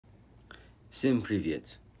Sim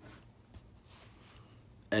Privyet.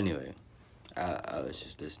 Anyway, I was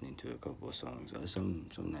just listening to a couple of songs. Some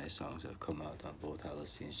nice songs have come out on both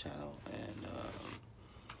Halcyon's channel and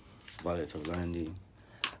Violet Orlandi.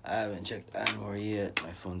 I haven't checked Anwar yet.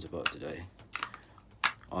 My phone's about to die.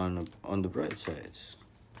 On the bright side,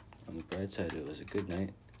 it was a good night.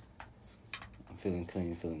 I'm feeling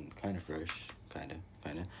clean, feeling kind of fresh, kind of.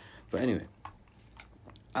 But anyway,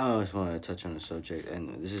 I always want to touch on a subject,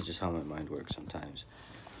 and this is just how my mind works sometimes.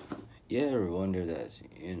 You ever wonder that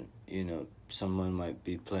someone might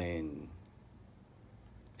be playing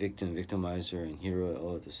victimizer, and hero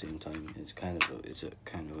all at the same time? It's a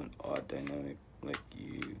kind of an odd dynamic. Like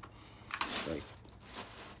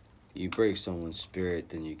you break someone's spirit,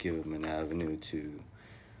 then you give them an avenue to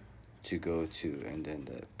go to, and then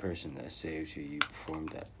the person that saved you, you perform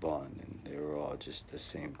that bond, and they were all just the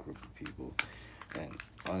same group of people. And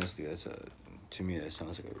honestly, to me that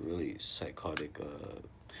sounds like a really psychotic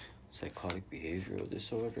behavioral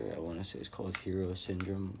disorder. I want to say it's called hero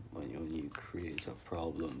syndrome. When you create a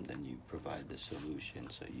problem, then you provide the solution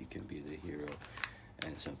so you can be the hero.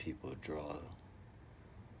 And some people draw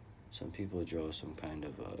some kind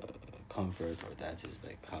of comfort, or that's just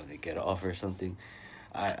like how they get off or something.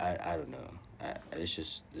 I don't know. It's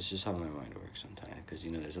just how my mind works sometimes. Because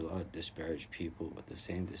there's a lot of disparaged people, but the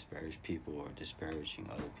same disparaged people are disparaging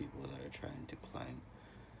other people that are trying to climb.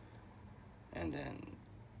 And then,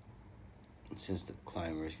 since the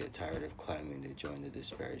climbers get tired of climbing, they join the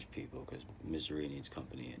disparaged people because misery needs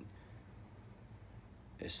company, and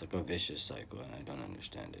it's like a vicious cycle, and I don't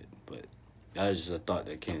understand it. But that was just a thought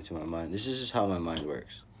that came to my mind. This is just how my mind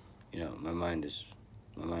works. My mind is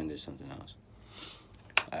something else.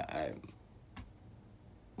 I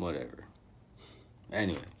whatever.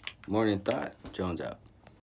 Anyway, morning thought. Jones out.